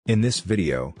In this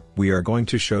video, we are going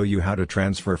to show you how to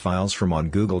transfer files from one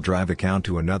Google Drive account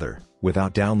to another,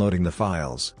 without downloading the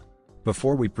files.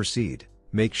 Before we proceed,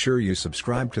 make sure you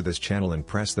subscribe to this channel and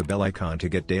press the bell icon to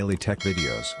get daily tech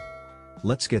videos.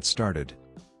 Let's get started.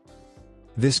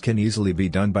 This can easily be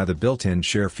done by the built-in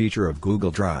share feature of Google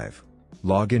Drive.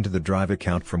 Log into the Drive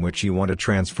account from which you want to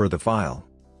transfer the file.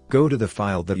 Go to the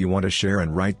file that you want to share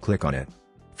and right-click on it.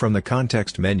 From the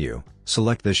context menu,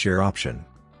 select the Share option.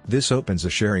 This opens a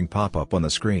sharing pop-up on the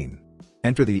screen.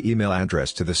 Enter the email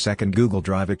address to the second Google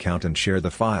Drive account and share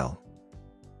the file.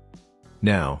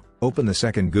 Now, open the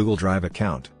second Google Drive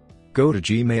account. Go to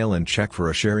Gmail and check for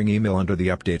a sharing email under the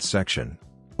Updates section.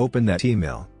 Open that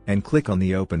email, and click on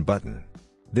the Open button.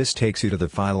 This takes you to the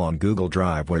file on Google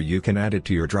Drive where you can add it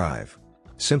to your drive.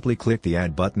 Simply click the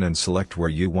Add button and select where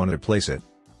you want to place it.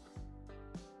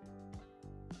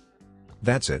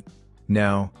 That's it.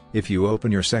 Now, if you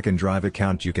open your second Drive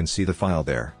account, you can see the file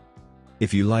there.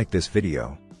 If you like this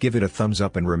video, give it a thumbs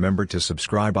up and remember to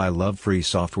subscribe. I love free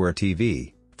software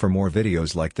TV for more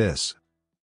videos like this.